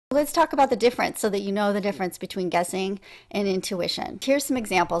Let's talk about the difference so that you know the difference between guessing and intuition. Here's some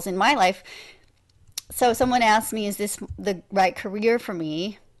examples in my life. So someone asked me, is this the right career for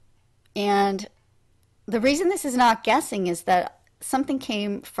me? And the reason this is not guessing is that something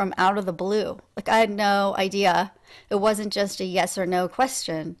came from out of the blue. Like I had no idea. It wasn't just a yes or no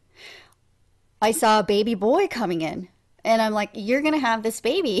question. I saw a baby boy coming in. And I'm like, you're going to have this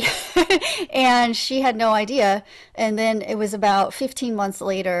baby. And she had no idea. And then it was about 15 months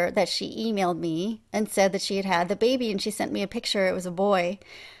later that she emailed me and said that she had had the baby. And she sent me a picture. It was a boy.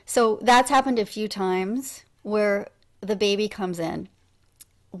 So that's happened a few times where the baby comes in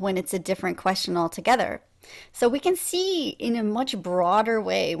when it's a different question altogether. So we can see in a much broader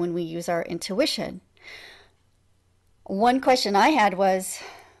way when we use our intuition. One question I had was,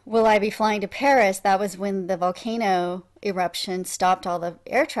 will I be flying to Paris? That was when the volcano eruption stopped all the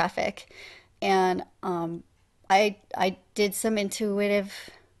air traffic. And I did some intuitive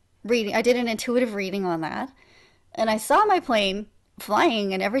reading. I did an intuitive reading on that. And I saw my plane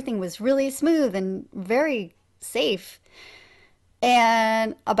flying and everything was really smooth and very safe.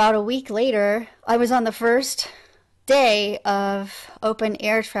 And about a week later, I was on the first day of open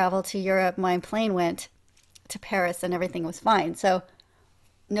air travel to Europe. My plane went to Paris and everything was fine. So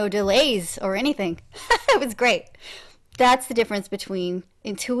no delays or anything. It was great. That's the difference between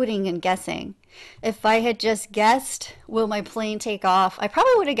intuiting and guessing. If I had just guessed, will my plane take off? I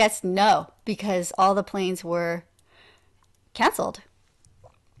probably would have guessed no, because all the planes were canceled.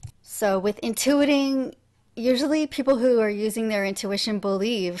 So with intuiting, usually people who are using their intuition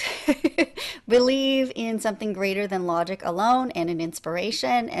believe believe in something greater than logic alone and an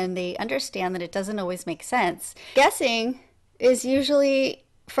inspiration, and they understand that it doesn't always make sense. Guessing is usually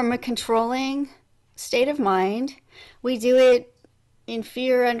from a controlling state of mind. We do it in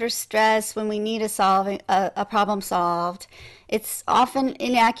fear, under stress, when we need a problem solved. It's often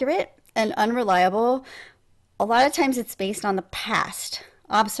inaccurate and unreliable. A lot of times it's based on the past,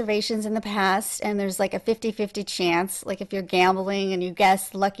 observations in the past, and there's like a 50-50 chance. Like if you're gambling and you guess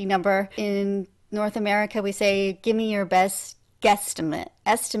the lucky number, in North America we say, give me your best guesstimate.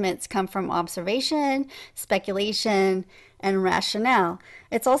 Estimates come from observation, speculation, and rationale.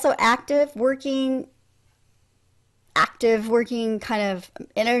 It's also active working kind of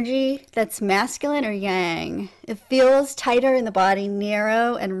energy that's masculine or yang. It feels tighter in the body,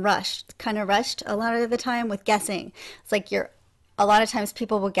 narrow and rushed, kind of rushed a lot of the time with guessing. It's like a lot of times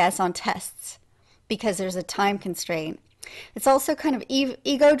people will guess on tests because there's a time constraint. It's also kind of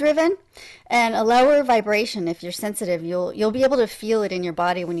ego driven and a lower vibration. If you're sensitive, you'll be able to feel it in your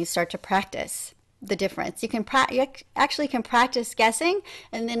body when you start to practice the difference. You actually can practice guessing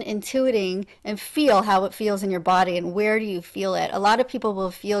and then intuiting and feel how it feels in your body and where do you feel it. A lot of people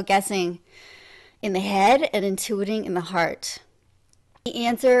will feel guessing in the head and intuiting in the heart. The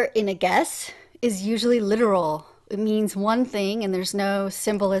answer in a guess is usually literal. It means one thing and there's no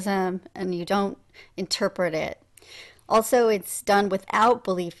symbolism and you don't interpret it. Also, it's done without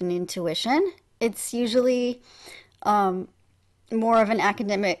belief in intuition. It's usually more of an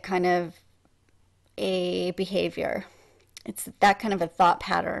academic kind of a behavior. It's that kind of a thought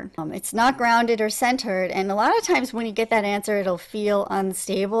pattern. It's not grounded or centered, and a lot of times when you get that answer, it'll feel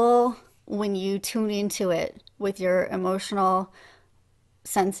unstable when you tune into it with your emotional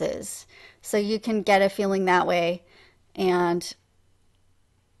senses. So you can get a feeling that way, and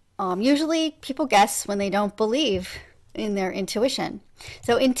usually people guess when they don't believe in their intuition.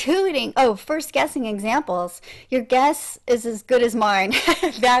 So intuiting, first guessing examples, your guess is as good as mine.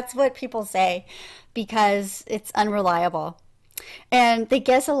 That's what people say because it's unreliable. And they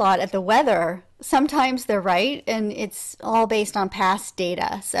guess a lot at the weather. Sometimes they're right, and it's all based on past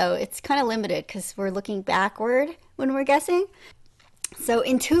data. So it's kind of limited because we're looking backward when we're guessing. So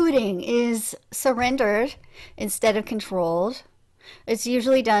intuiting is surrendered instead of controlled. It's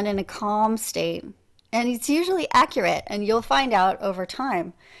usually done in a calm state. And it's usually accurate, and you'll find out over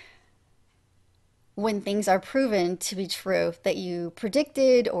time when things are proven to be true, that you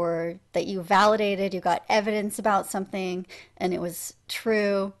predicted or that you validated, you got evidence about something and it was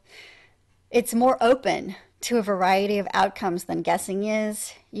true. It's more open to a variety of outcomes than guessing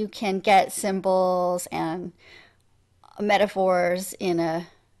is. You can get symbols and metaphors in an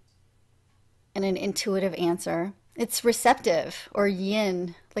intuitive answer. It's receptive or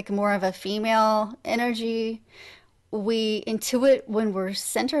yin, like more of a female energy. We intuit when we're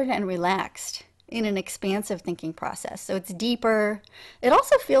centered and relaxed in an expansive thinking process. So it's deeper. It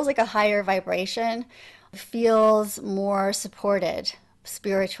also feels like a higher vibration. It feels more supported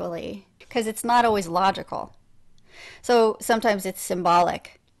spiritually because it's not always logical. So sometimes it's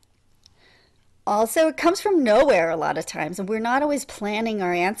symbolic. Also, it comes from nowhere a lot of times, and we're not always planning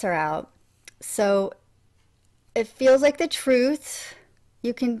our answer out. So it feels like the truth.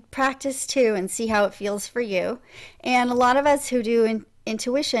 You can practice too and see how it feels for you. And a lot of us who do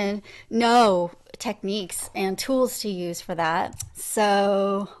intuition know techniques and tools to use for that.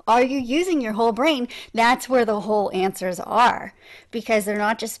 So, are you using your whole brain? That's where the whole answers are, because they're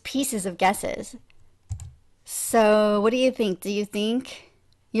not just pieces of guesses. So, what do you think? Do you think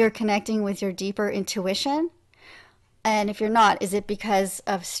you're connecting with your deeper intuition? And if you're not, is it because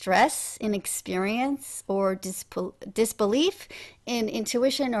of stress, inexperience, or disbelief in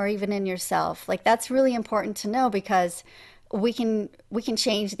intuition or even in yourself? Like that's really important to know because we can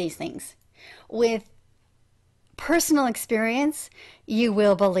change these things. With personal experience, you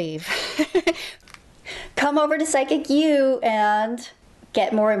will believe. Come over to Psychic You and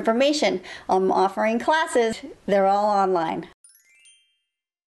get more information. I'm offering classes. They're all online.